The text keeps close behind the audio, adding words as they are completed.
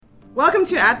Welcome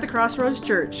to At the Crossroads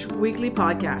Church weekly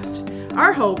podcast.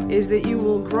 Our hope is that you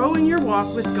will grow in your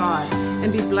walk with God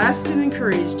and be blessed and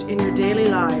encouraged in your daily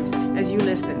lives as you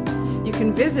listen. You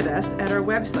can visit us at our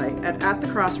website at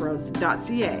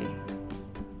atthecrossroads.ca.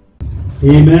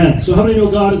 Amen. So how many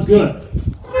know God is good?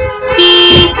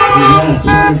 Amen. So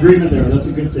we're in agreement there. That's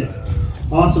a good thing.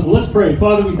 Awesome. Well, let's pray.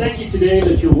 Father, we thank you today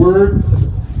that your word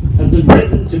has been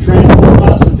written to transform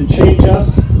us and to change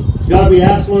us. God, we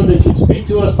ask, Lord, that you'd speak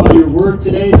to us by your word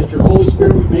today, that your Holy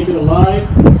Spirit would make it alive,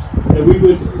 that we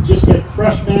would just get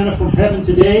fresh manna from heaven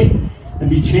today and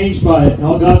be changed by it. And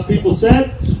all God's people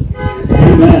said,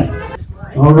 amen.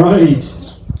 All right.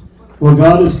 Well,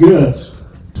 God is good.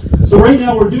 So right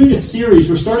now we're doing a series.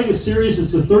 We're starting a series.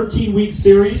 It's a 13-week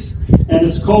series, and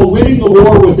it's called Winning the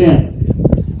War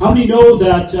Within. How many know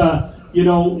that,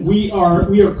 we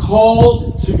are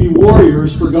called to be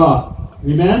warriors for God?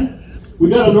 Amen? We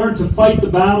got to learn to fight the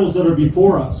battles that are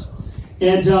before us.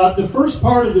 And the first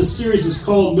part of this series is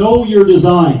called Know Your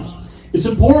Design. It's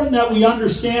important that we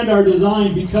understand our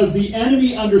design because the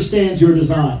enemy understands your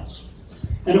design.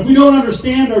 And if we don't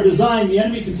understand our design, the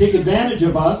enemy can take advantage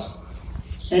of us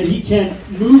and he can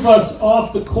move us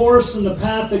off the course and the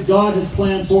path that God has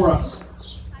planned for us.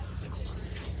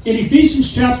 In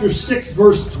Ephesians chapter 6,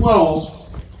 verse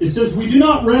 12, it says, "We do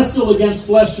not wrestle against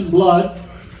flesh and blood,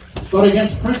 but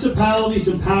against principalities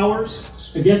and powers,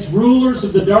 against rulers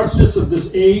of the darkness of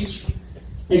this age,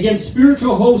 against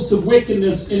spiritual hosts of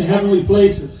wickedness in heavenly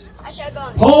places."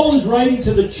 Paul is writing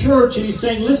to the church and he's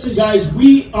saying, listen guys,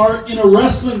 we are in a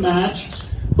wrestling match,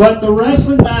 but the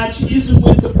wrestling match isn't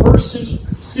with the person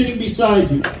sitting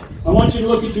beside you. I want you to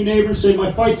look at your neighbor and say,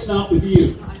 my fight's not with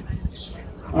you.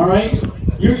 All right?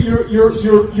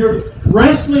 Your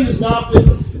wrestling is not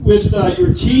with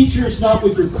your teachers, not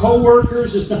with your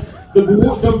co-workers. It's not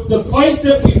the fight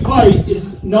that we fight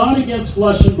is not against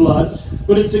flesh and blood,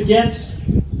 but it's against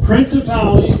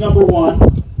principalities, number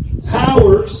one,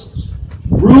 powers,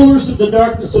 rulers of the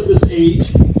darkness of this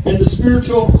age, and the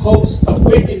spiritual hosts of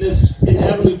wickedness in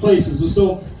heavenly places. And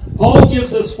so Paul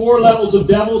gives us 4 levels of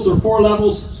devils or 4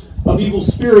 levels of evil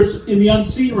spirits in the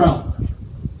unseen realm.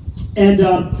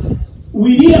 And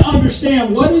we need to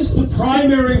understand what is the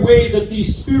primary way that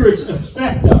these spirits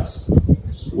affect us.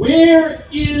 Where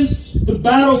is the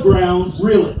battleground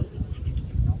really?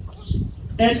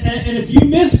 And if you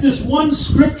miss this one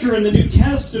scripture in the New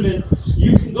Testament,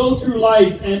 you can go through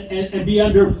life and be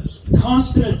under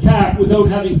constant attack without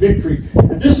having victory.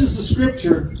 And this is the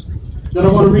scripture that I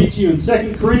want to read to you in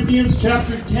 2 Corinthians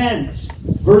chapter 10,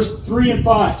 verse 3 and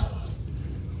 5.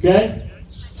 Okay?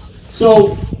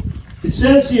 So, it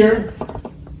says here,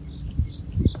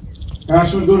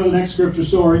 actually, we'll go to the next scripture,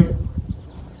 sorry.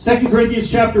 2 Corinthians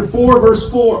chapter 4, verse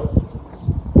 4.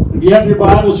 If you have your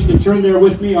Bibles, you can turn there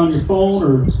with me on your phone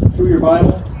or through your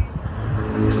Bible.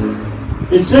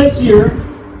 It says here,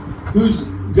 whose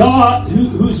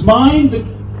mind...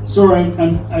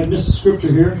 I missed the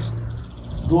scripture here.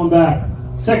 Going back.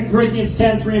 2 Corinthians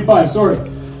 10, 3 and 5. Sorry.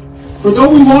 "For though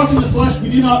we walk in the flesh,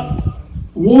 we do not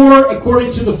war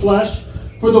according to the flesh.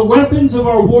 For the weapons of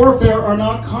our warfare are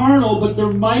not carnal, but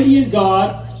they're mighty in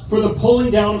God for the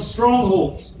pulling down of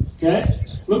strongholds." Okay?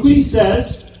 Look what he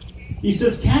says. He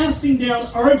says, casting down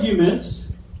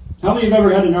arguments. How many have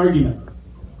ever had an argument?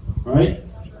 Right?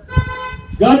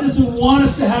 God doesn't want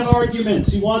us to have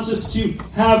arguments. He wants us to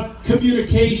have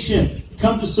communication,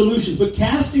 come to solutions. But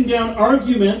casting down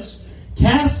arguments,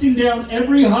 casting down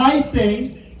every high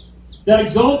thing that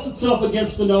exalts itself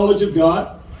against the knowledge of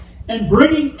God, and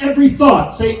bringing every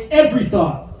thought, say every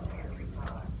thought,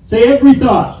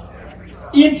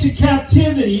 into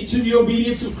captivity to the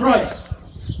obedience of Christ.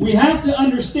 We have to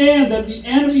understand that the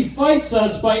enemy fights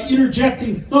us by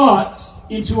interjecting thoughts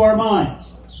into our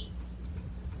minds.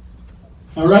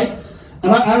 All right?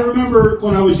 And I remember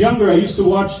when I was younger, I used to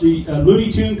watch the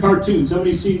Looney Tune cartoons.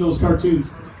 Somebody's seen those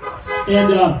cartoons?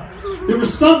 And there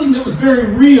was something that was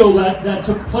very real that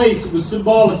took place. It was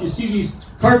symbolic. You see these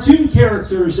cartoon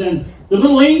characters, and the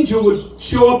little angel would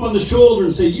show up on the shoulder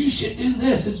and say, you should do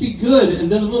this, it'd be good. And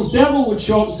then the little devil would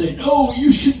show up and say, no,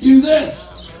 you should do this.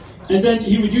 And then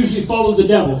he would usually follow the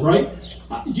devil, right?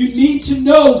 You need to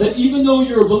know that even though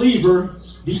you're a believer,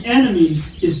 the enemy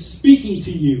is speaking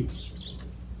to you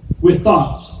with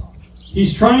thoughts.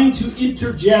 He's trying to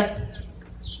interject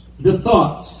the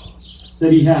thoughts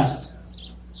that he has.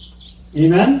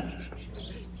 Amen?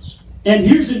 And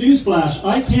here's the newsflash.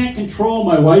 I can't control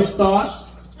my wife's thoughts.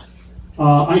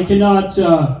 I cannot,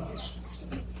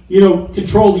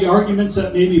 control the arguments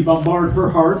that maybe bombard her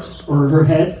heart or her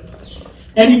head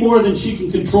any more than she can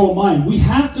control mine. We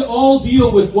have to all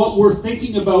deal with what we're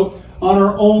thinking about on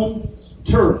our own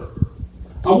turf.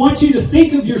 I want you to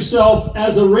think of yourself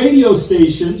as a radio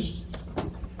station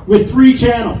with 3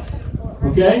 channels.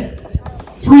 Okay?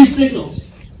 3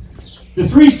 signals. The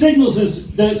 3 signals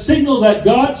is the signal that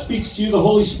God speaks to you, the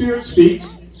Holy Spirit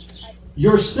speaks,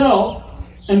 yourself,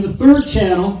 and the 3rd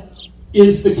channel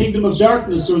is the kingdom of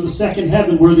darkness, or the second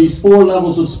heaven, where these 4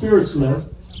 levels of spirits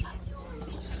live.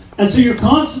 And so you're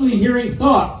constantly hearing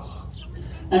thoughts.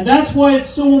 And that's why it's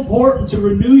so important to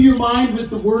renew your mind with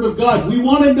the Word of God. We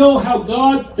want to know how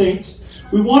God thinks.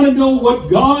 We want to know what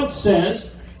God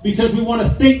says, because we want to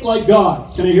think like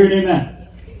God. Can I hear an amen?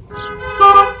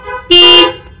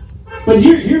 But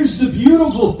here's the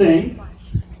beautiful thing.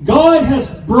 God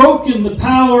has broken the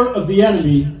power of the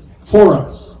enemy for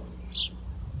us.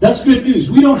 That's good news.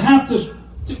 We don't have to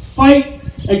fight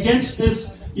against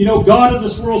this, God of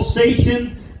this world,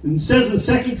 Satan. And it says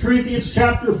in 2 Corinthians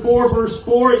chapter 4, verse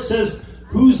 4, it says,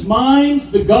 whose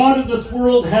minds the God of this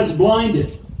world has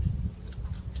blinded.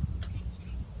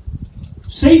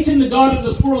 Satan, the God of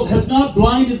this world, has not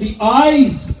blinded the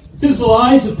eyes, physical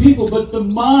eyes of people, but the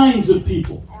minds of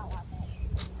people.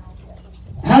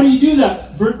 How do you do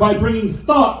that? By bringing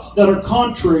thoughts that are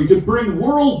contrary, to bring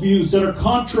worldviews that are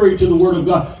contrary to the Word of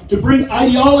God, to bring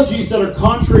ideologies that are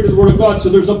contrary to the Word of God. So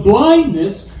there's a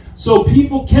blindness, so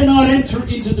people cannot enter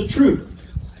into the truth.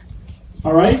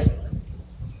 All right?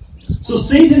 So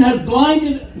Satan has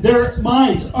blinded their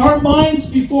minds. Our minds,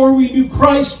 before we knew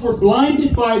Christ, were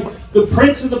blinded by the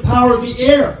prince of the power of the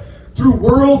air, through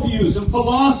worldviews and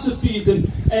philosophies and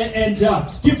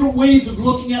different ways of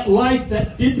looking at life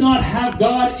that did not have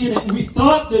God in it. We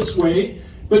thought this way,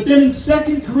 but then in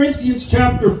 2 Corinthians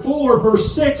chapter 4,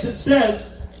 verse 6, it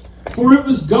says, for it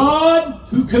was God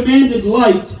who commanded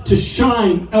light to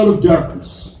shine out of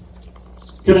darkness.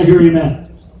 Can I hear you,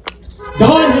 amen?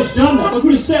 God has done that. Look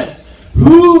what it says.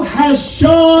 Who has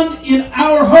shone in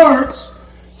our hearts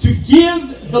to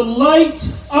give the light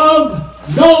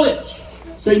of knowledge.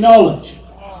 Say knowledge.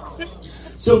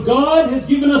 So God has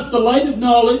given us the light of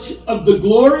knowledge of the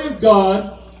glory of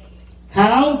God.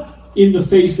 How? In the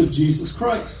face of Jesus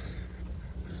Christ.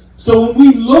 So when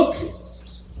we look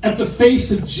at the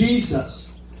face of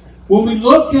Jesus, when we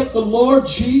look at the Lord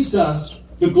Jesus,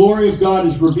 the glory of God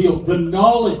is revealed. The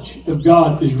knowledge of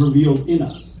God is revealed in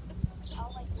us.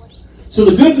 So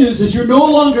the good news is you're no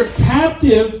longer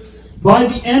captive by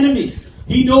the enemy.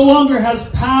 He no longer has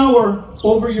power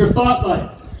over your thought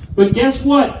life. But guess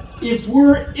what? If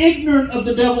we're ignorant of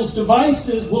the devil's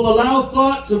devices, we'll allow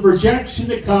thoughts of rejection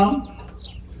to come.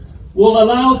 We'll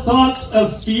allow thoughts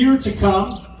of fear to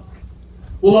come.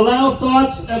 We'll allow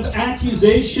thoughts of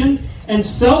accusation and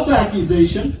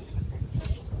self-accusation.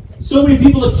 So many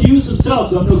people accuse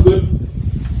themselves. I'm no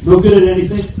good at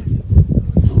anything,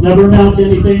 never amount to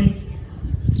anything.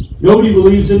 Nobody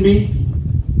believes in me.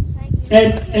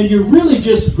 And you're really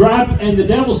just and the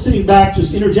devil's sitting back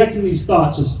just interjecting these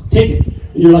thoughts, just take it.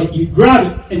 And you're like, you grab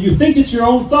it, and you think it's your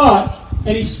own thought,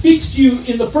 and he speaks to you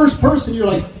in the first person, you're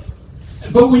like,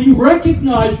 but when you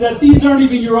recognize that these aren't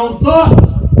even your own thoughts,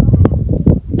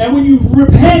 and when you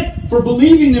repent for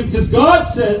believing them, because God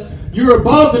says, you're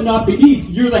above and not beneath,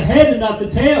 you're the head and not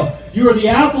the tail, you are the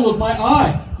apple of my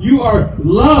eye, you are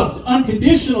loved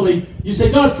unconditionally, you say,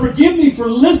 God, forgive me for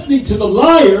listening to the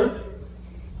liar,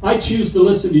 I choose to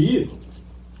listen to you.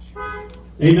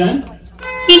 Amen?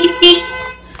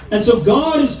 And so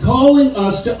God is calling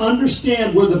us to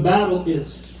understand where the battle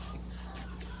is.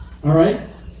 All right?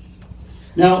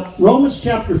 Now, Romans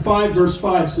chapter 5, verse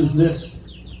 5 says this.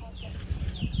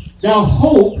 Now,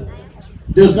 hope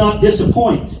does not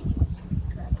disappoint.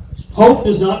 Hope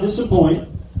does not disappoint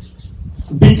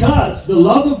because the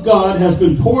love of God has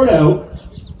been poured out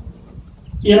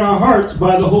in our hearts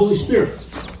by the Holy Spirit.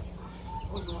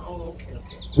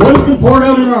 What has been poured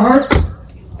out in our hearts?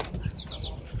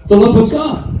 The love of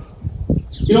God.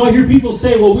 I hear people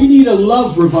say, well, we need a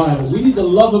love revival. We need the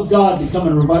love of God to come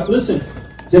and revive. Listen,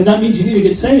 then that means you need to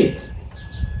get saved.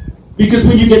 Because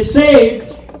when you get saved,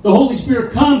 the Holy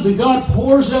Spirit comes and God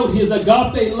pours out His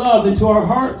agape love into our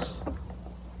hearts.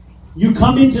 You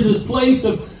come into this place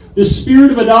of the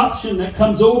spirit of adoption that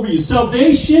comes over you.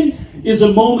 Salvation is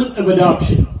a moment of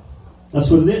adoption. That's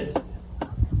what it is.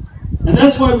 And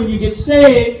that's why when you get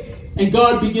saved and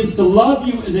God begins to love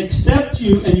you and accept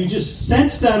you and you just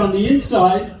sense that on the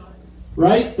inside,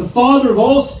 right? The Father of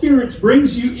all spirits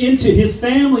brings you into His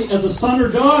family as a son or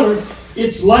daughter.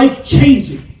 It's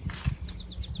life-changing.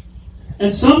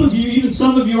 And some of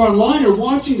you online are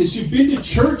watching this. You've been to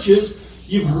churches.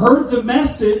 You've heard the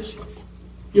message.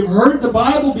 You've heard the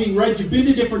Bible being read. You've been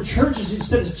to different churches. You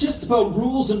said it's just about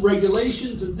rules and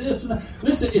regulations and this and that.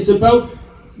 Listen, it's about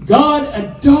God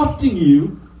adopting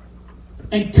you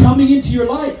and coming into your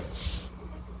life.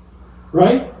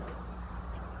 Right?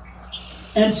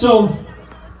 And so,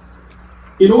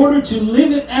 in order to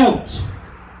live it out,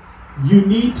 you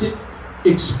need to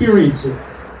experience it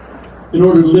in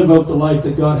order to live out the life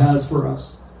that God has for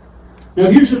us. Now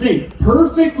here's the thing.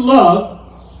 Perfect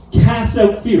love casts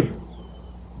out fear.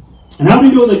 And how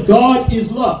many know that God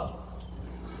is love?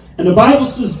 And the Bible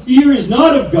says fear is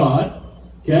not of God.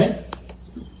 Okay?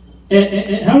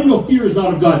 And how many know fear is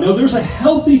not of God? Now there's a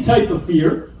healthy type of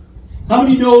fear. How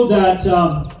many know that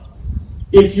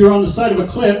if you're on the side of a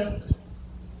cliff,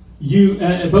 you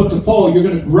about to fall, you're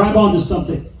going to grab onto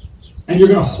something and you're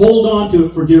going to hold on to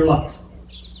it for dear life?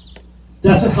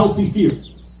 That's a healthy fear,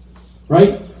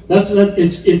 right? It's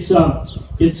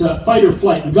fight or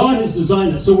flight. And God has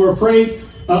designed it so we're afraid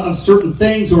of certain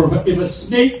things, or if a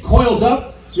snake coils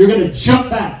up, you're going to jump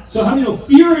back. So how many know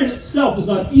fear in itself is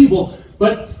not evil,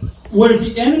 but where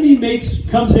the enemy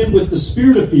comes in with the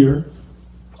spirit of fear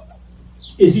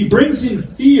is he brings in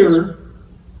fear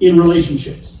in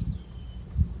relationships.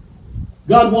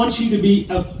 God wants you to be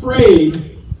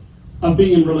afraid of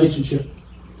being in relationship.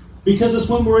 Because it's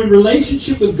when we're in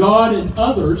relationship with God and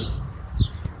others,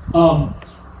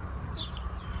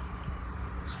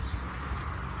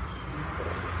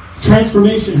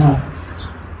 transformation happens.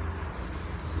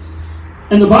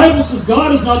 And the Bible says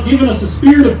God has not given us a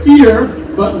spirit of fear,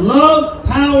 but love,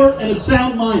 power, and a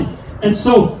sound mind. And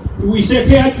so we say,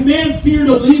 okay, I command fear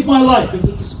to leave my life. If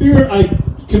it's a spirit, I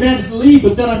command it to leave,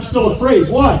 but then I'm still afraid.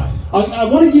 Why? I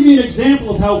want to give you an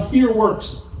example of how fear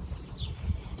works.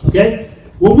 Okay?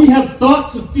 When we have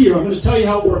thoughts of fear, I'm going to tell you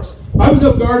how it works. I was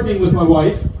out gardening with my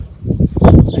wife.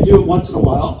 I do it once in a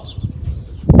while.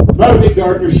 I'm not a big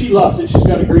gardener. She loves it. She's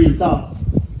got a green thumb.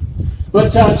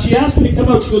 But she asked me to come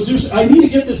out. She goes, I need to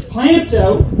get this plant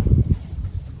out,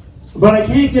 but I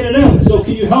can't get it out. So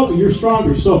can you help me? You're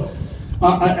stronger. So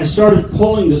I started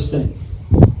pulling this thing.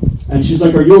 And she's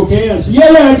like, are you okay? I said,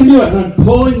 yeah, I can do it. And I'm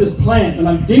pulling this plant, and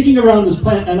I'm digging around this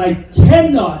plant, and I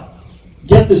cannot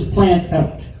get this plant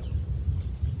out.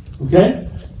 Okay?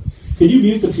 Can you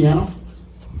mute the piano?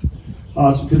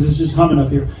 Awesome, because it's just humming up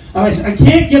here. And I said, I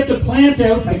can't get the plant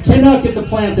out. I cannot get the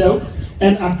plant out.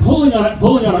 And I'm pulling on it.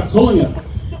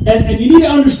 And you need to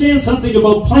understand something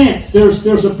about plants.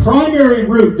 There's a primary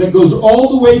root that goes all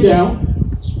the way down,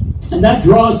 and that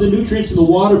draws the nutrients and the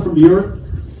water from the earth.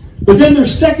 But then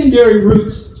there's secondary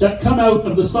roots that come out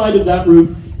of the side of that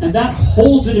root, and that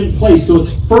holds it in place so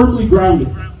it's firmly grounded.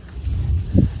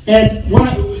 And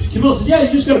when Camille said, yeah, you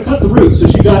just got to cut the roots. So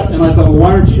she got, and I thought, well,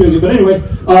 why aren't you doing it? But anyway,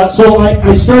 so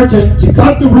I start to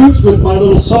cut the roots with my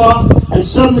little saw, and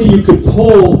suddenly you could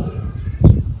pull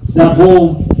that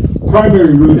whole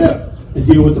primary root out and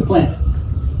deal with the plant.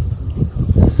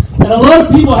 And a lot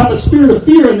of people have a spirit of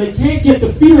fear, and they can't get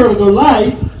the fear out of their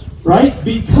life, right?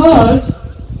 Because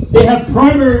they have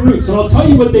primary roots. And I'll tell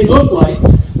you what they look like.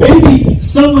 Maybe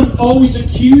someone always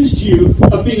accused you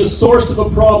of being a source of a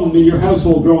problem in your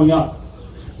household growing up.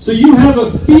 So you have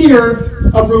a fear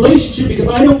of relationship because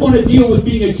I don't want to deal with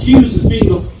being accused as being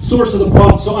the source of the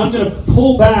problem. So I'm going to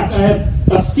pull back. I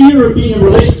have a fear of being in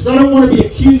relationships. I don't want to be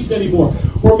accused anymore.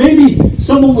 Or maybe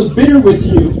someone was bitter with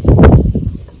you.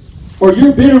 Or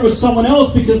you're bitter with someone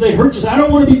else because they hurt you. So I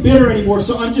don't want to be bitter anymore.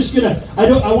 So I'm just going to,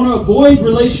 I want to avoid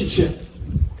relationship.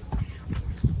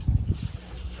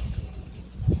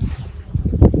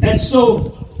 And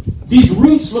so these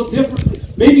roots look differently.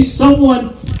 Maybe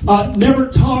someone never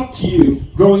talked to you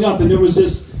growing up, and there was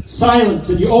this silence,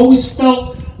 and you always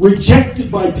felt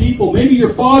rejected by people. Maybe your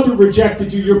father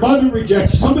rejected you, your mother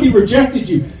rejected you, somebody rejected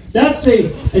you. That's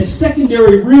a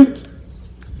secondary root.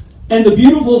 And the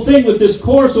beautiful thing with this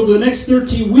course, over the next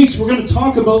 13 weeks, we're going to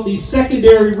talk about these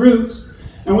secondary roots.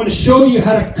 I'm going to show you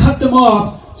how to cut them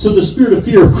off so the spirit of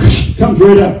fear comes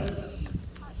right out.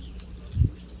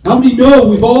 How many know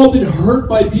we've all been hurt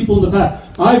by people in the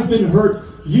past? I've been hurt.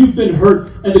 You've been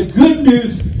hurt. And the good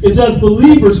news is, as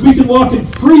believers, we can walk in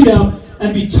freedom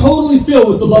and be totally filled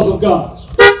with the love of God.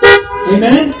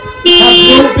 Amen?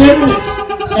 Have no bitterness.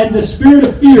 And the spirit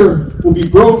of fear will be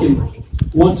broken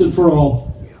once and for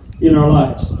all in our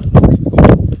lives.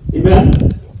 Amen?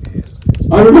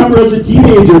 I remember as a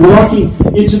teenager walking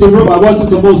into the room. I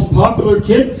wasn't the most popular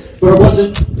kid, but I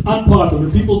wasn't unpopular.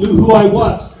 People knew who I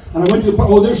was. And I went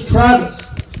to there's Travis.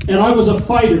 And I was a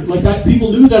fighter.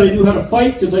 People knew that I knew how to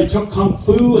fight because I took Kung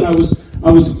Fu, and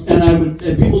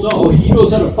people know, he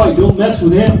knows how to fight. Don't mess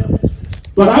with him.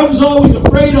 But I was always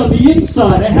afraid on the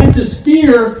inside. I had this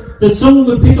fear that someone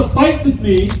would pick a fight with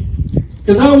me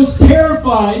because I was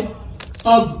terrified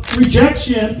of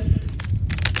rejection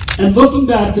and looking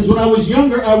back. Because when I was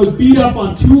younger, I was beat up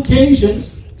on 2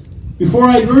 occasions Before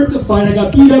I learned to fight, I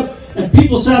got beat up, and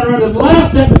people sat around and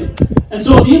laughed at me. And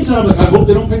so on the inside, I'm like, I hope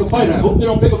they don't pick a fight. I hope they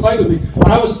don't pick a fight with me. And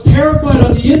I was terrified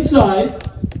on the inside,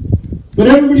 but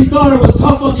everybody thought I was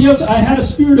tough on the outside. I had a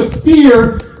spirit of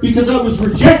fear because I was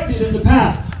rejected in the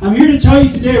past. I'm here to tell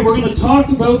you today, we're going to talk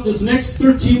about this next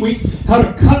 13 weeks, how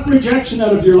to cut rejection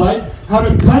out of your life, how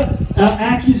to cut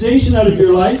accusation out of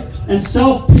your life, and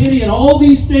self-pity, and all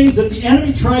these things that the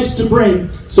enemy tries to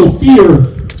bring, so fear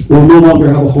will no longer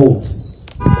have a hold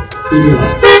in your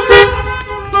life.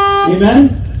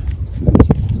 Amen?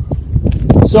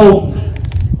 So,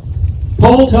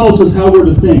 Paul tells us how we're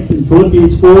to think. In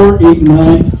Philippians 4, 8, and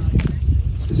 9,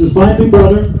 he says, finally,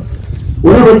 brother,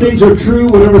 whatever things are true,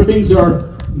 whatever things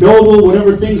are noble,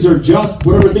 whatever things are just,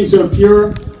 whatever things are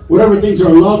pure, whatever things are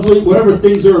lovely, whatever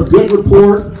things are of good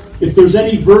report, if there's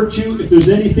any virtue, if there's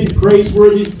anything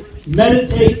praiseworthy,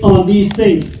 meditate on these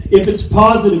things. If it's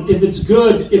positive, if it's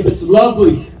good, if it's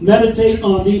lovely, meditate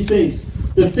on these things.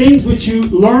 The things which you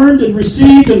learned and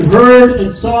received and heard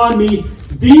and saw in me,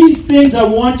 these things I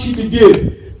want you to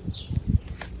do.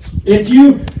 If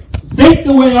you think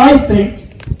the way I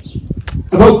think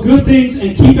about good things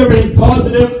and keep everything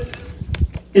positive,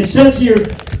 it says here,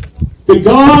 the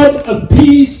God of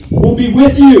peace will be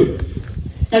with you.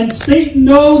 And Satan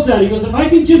knows that. He goes, if I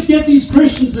can just get these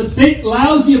Christians to think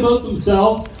lousy about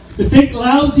themselves, to think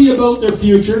lousy about their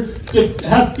future, to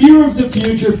have fear of the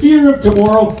future, fear of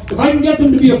tomorrow, if I can get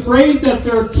them to be afraid that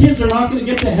their kids are not going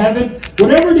to get to heaven,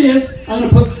 whatever it is, I'm going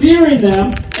to put fear in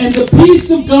them, and the peace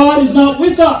of God is not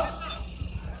with us.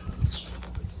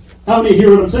 How many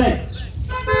hear what I'm saying?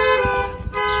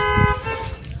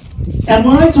 And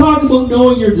when I talk about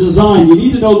knowing your design, you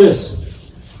need to know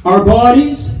this. Our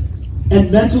bodies and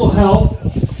mental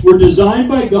health were designed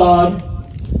by God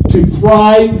to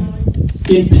thrive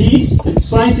in peace, and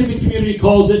scientific community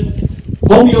calls it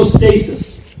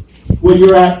homeostasis, when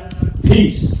you're at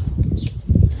peace.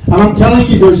 And I'm telling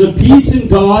you, there's a peace in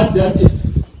God that is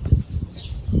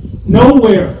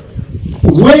nowhere,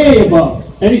 way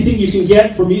above anything you can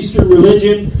get from Eastern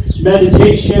religion,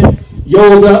 meditation,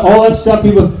 yoga, all that stuff.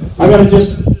 People, I got to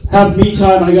just have me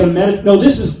time, I got to meditate. No,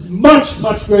 this is much,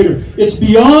 much greater. It's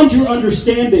beyond your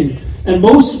understanding. And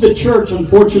most of the church,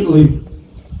 unfortunately,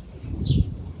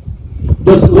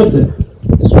 doesn't live there.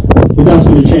 But that's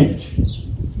going to change.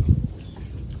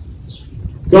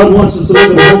 God wants us to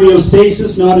live in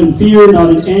homeostasis, not in fear, not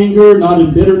in anger, not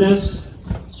in bitterness.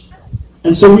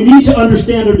 And so we need to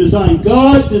understand our design.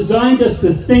 God designed us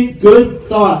to think good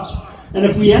thoughts. And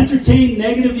if we entertain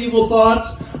negative, evil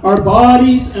thoughts, our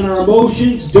bodies and our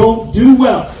emotions don't do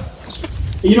well.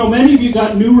 You know, many of you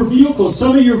got newer vehicles.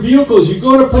 Some of your vehicles, you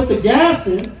go to put the gas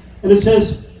in, and it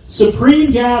says,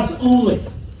 Supreme gas only.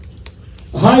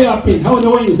 High octane. How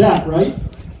annoying is that, right?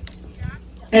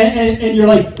 And you're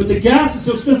like, but the gas is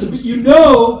so expensive. But you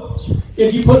know,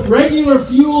 if you put regular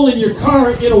fuel in your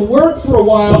car, it'll work for a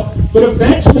while, but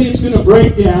eventually it's going to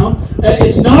break down.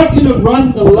 It's not going to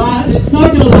it's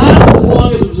not going to last as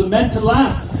long as it was meant to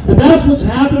last. And that's what's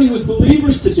happening with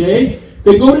believers today.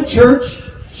 They go to church,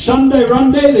 Sunday,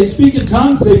 Runday, they speak in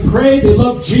tongues, they pray, they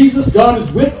love Jesus, God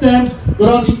is with them, but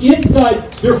on the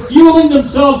inside, they're fueling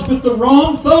themselves with the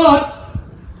wrong thoughts,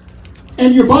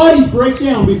 and your bodies break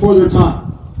down before their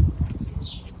time.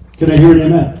 Can I hear an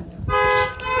amen?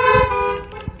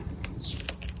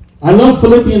 I love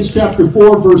Philippians chapter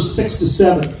 4, verse 6 to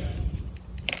 7. It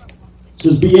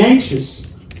says, be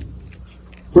anxious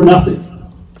for nothing.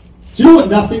 Do you know what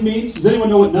nothing means? Does anyone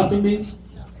know what nothing means?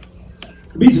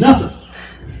 It means nothing.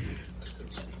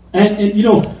 And you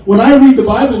know, when I read the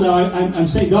Bible now, I'm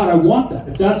saying, God, I want that.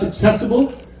 If that's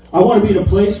accessible, I want to be in a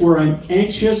place where I'm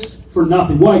anxious for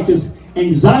nothing. Why? Because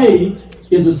anxiety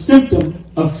is a symptom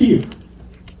of fear.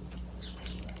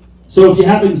 So if you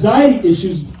have anxiety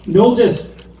issues, know this.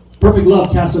 Perfect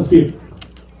love casts out fear.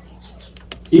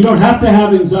 You don't have to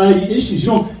have anxiety issues.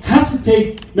 You don't have to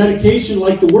take medication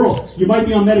like the world. You might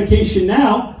be on medication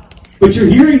now, but you're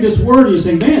hearing this word and you're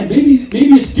saying, man, maybe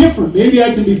it's different. Maybe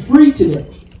I can be free today.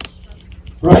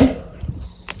 Right?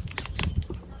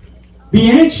 Be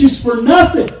anxious for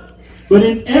nothing, but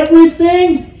in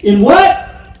everything, in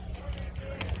what?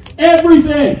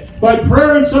 Everything. By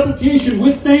prayer and supplication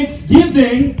with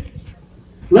thanksgiving,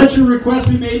 let your requests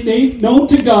be made known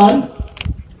to God.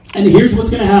 And here's what's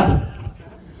going to happen.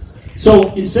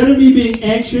 So instead of me being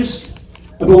anxious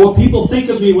about what people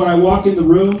think of me when I walk in the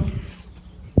room,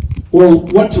 or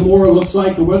what tomorrow looks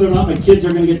like, or whether or not my kids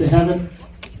are going to get to heaven,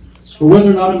 or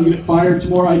whether or not I'm going to get fired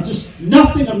tomorrow, I'm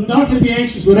not going to be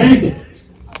anxious with anything.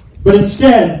 But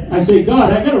instead, I say,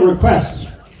 God, I got a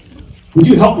request. Would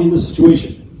you help me in this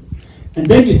situation? And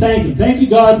then you thank Him. Thank you,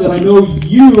 God, that I know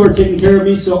you are taking care of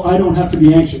me so I don't have to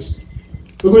be anxious.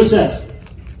 Look what it says.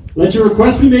 Let your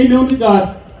request be made known to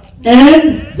God,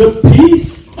 and the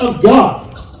peace of God,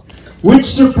 which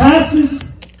surpasses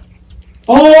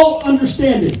all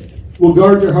understanding, will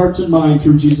guard your hearts and mind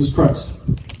through Jesus Christ.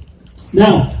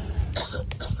 Now,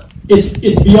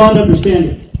 it's beyond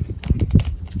understanding.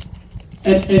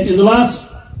 And in the last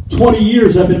 20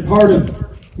 years, I've been part of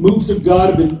moves of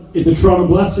God. I've been in the Toronto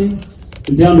Blessing,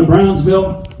 been down to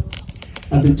Brownsville.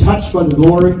 I've been touched by the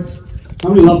glory. How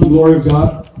many love the glory of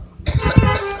God?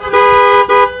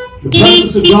 The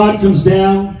presence of God comes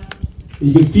down.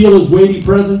 You can feel His weighty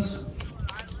presence.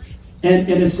 And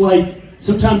it's like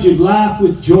sometimes you laugh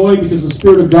with joy because the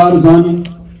Spirit of God is on you.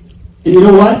 And you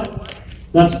know what?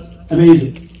 That's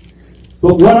amazing.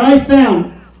 But what I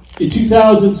found in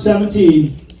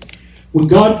 2017, when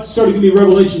God started giving me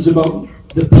revelations about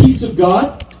the peace of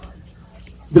God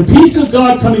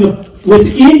coming up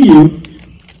within you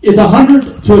is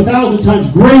 100 to 1,000 times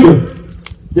greater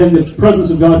than the presence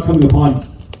of God coming upon you.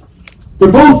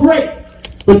 They're both great,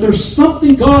 but there's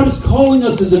something God is calling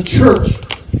us as a church.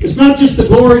 It's not just the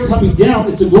glory coming down,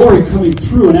 it's a glory coming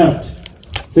through and out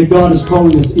that God is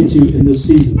calling us into in this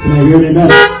season. Can I hear an amen?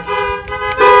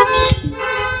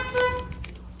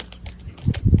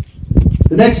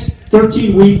 The next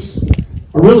 13 weeks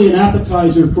are really an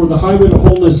appetizer for the Highway to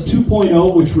Wholeness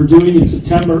 2.0, which we're doing in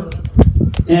September.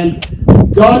 And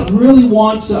God really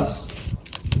wants us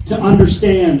to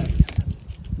understand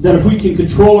that if we can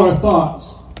control our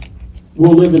thoughts,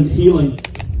 we'll live in healing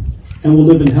and we'll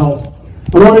live in health.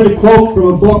 I wanted to quote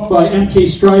from a book by M.K.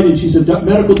 Stridon. She's a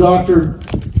medical doctor,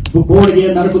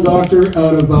 born-again medical doctor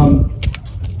out of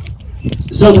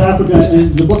South Africa,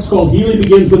 and the book's called Healing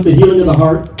Begins with the Healing of the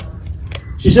Heart.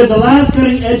 She said, the last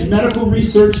cutting-edge medical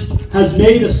research has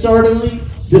made a startling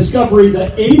discovery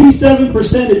that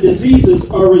 87% of diseases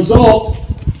are a result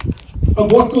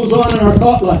of what goes on in our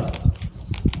thought life.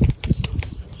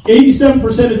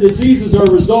 87% of diseases are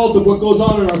a result of what goes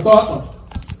on in our thought life.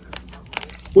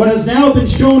 What has now been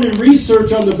shown in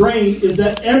research on the brain is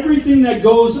that everything that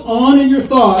goes on in your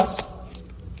thoughts,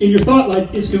 in your thought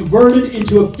life, is converted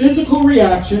into a physical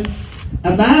reaction.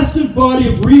 A massive body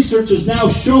of research has now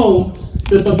shown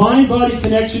that the mind-body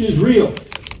connection is real.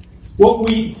 What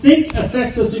we think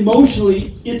affects us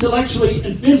emotionally, intellectually,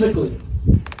 and physically.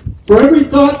 For every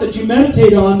thought that you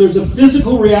meditate on, there's a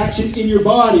physical reaction in your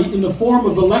body in the form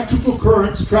of electrical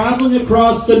currents traveling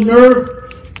across the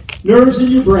nerves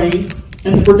in your brain,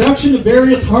 and the production of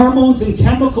various hormones and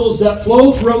chemicals that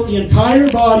flow throughout the entire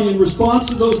body in response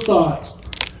to those thoughts.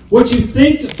 What you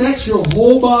think affects your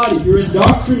whole body, your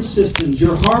endocrine systems,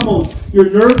 your hormones, your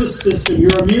nervous system,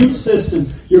 your immune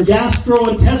system, your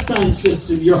gastrointestinal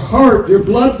system, your heart, your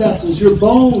blood vessels, your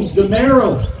bones, the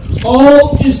marrow.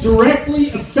 All is directly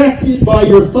affected by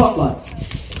your thought life.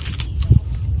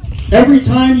 Every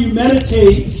time you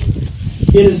meditate,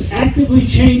 it is actively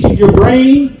changing your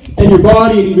brain and your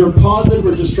body in either a positive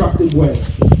or destructive way.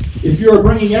 If you are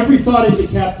bringing every thought into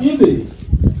captivity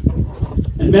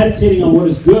and meditating on what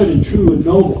is good and true and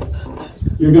noble,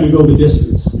 you're going to go the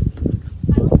distance.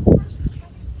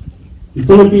 In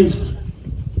Philippians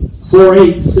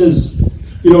 4:8 says,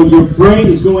 your brain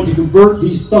is going to convert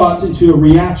these thoughts into a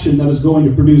reaction that is going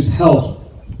to produce health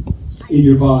in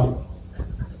your body.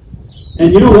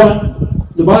 And you know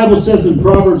what? The Bible says in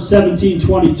Proverbs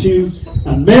 17:22,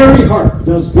 a merry heart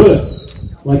does good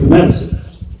like a medicine.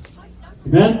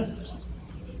 Amen?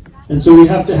 And so we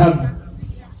have to have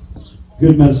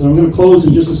good medicine. I'm going to close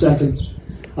in just a second.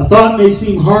 A thought may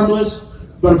seem harmless,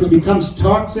 but if it becomes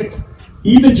toxic,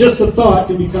 even just a thought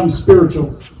can become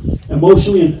spiritual,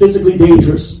 emotionally, and physically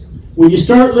dangerous. When you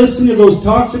start listening to those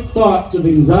toxic thoughts of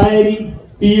anxiety,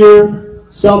 fear,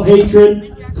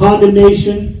 self-hatred,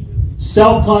 condemnation,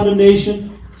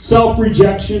 self-condemnation,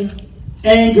 self-rejection,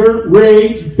 anger,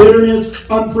 rage, bitterness,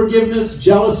 unforgiveness,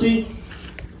 jealousy,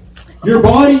 your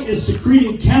body is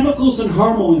secreting chemicals and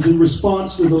hormones in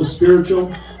response to those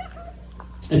spiritual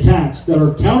attacks that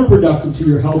are counterproductive to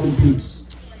your health and peace.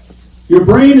 Your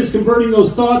brain is converting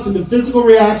those thoughts into physical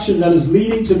reaction that is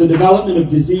leading to the development of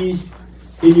disease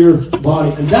in your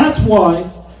body. And that's why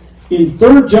in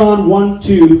 3 John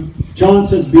 1:2, John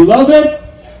says, Beloved,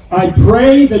 I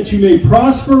pray that you may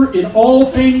prosper in all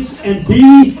things and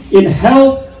be in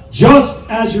health just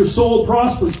as your soul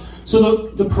prospers. So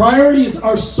the priority is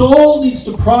our soul needs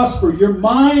to prosper. Your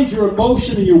mind, your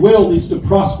emotion, and your will needs to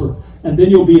prosper. And then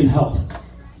you'll be in health.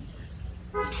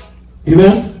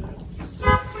 Amen?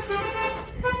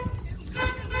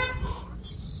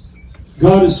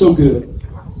 God is so good.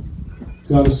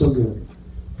 God is so good.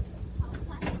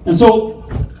 And so,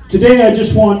 Today I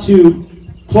just want to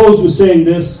close with saying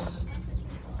this.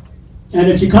 And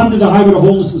if you come to the Highway to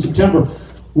Wholeness in September,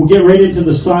 we'll get right into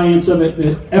the science of it,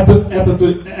 the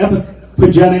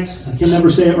epipegenics. I can never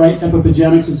say it right,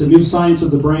 epipegenics. It's a new science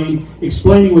of the brain,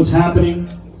 explaining what's happening.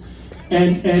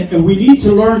 And we need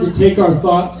to learn to take our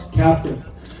thoughts captive.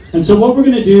 And so what we're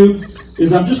going to do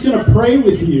is I'm just going to pray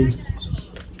with you.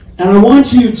 And I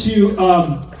want you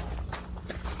to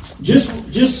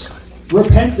just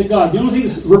repent to God. The only thing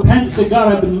is repent and say, God,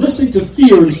 I've been listening to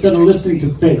fear instead of listening to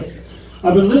faith.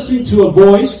 I've been listening to a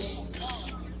voice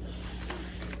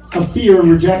of fear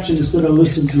and rejection instead of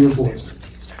listening to your voice.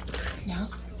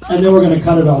 And then we're going to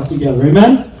cut it off together.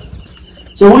 Amen?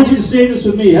 So I want you to say this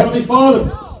with me. Heavenly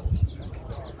Father,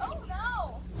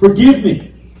 forgive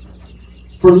me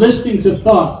for listening to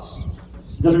thoughts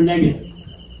that are negative.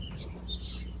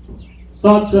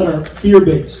 Thoughts that are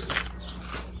fear-based.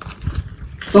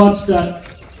 Thoughts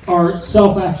that are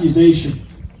self-accusation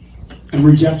and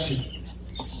rejection.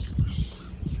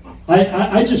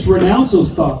 I just renounce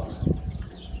those thoughts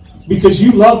because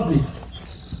you love me.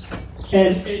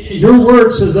 And your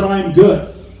word says that I am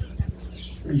good.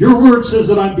 Your word says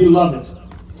that I'm beloved.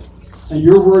 And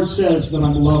your word says that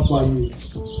I'm loved by you.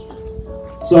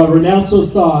 So I renounce those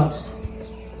thoughts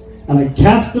and I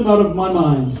cast them out of my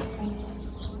mind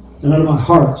and out of my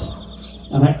heart.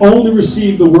 And I only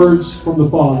receive the words from the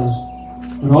Father.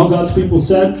 And all God's people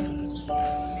said,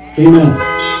 Amen.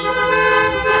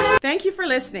 Thank you for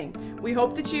listening. We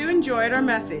hope that you enjoyed our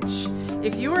message.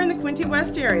 If you are in the Quinte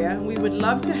West area, we would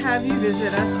love to have you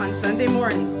visit us on Sunday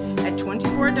morning at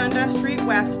 24 Dundas Street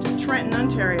West, Trenton,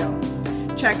 Ontario.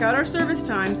 Check out our service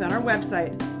times on our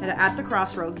website at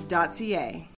atthecrossroads.ca.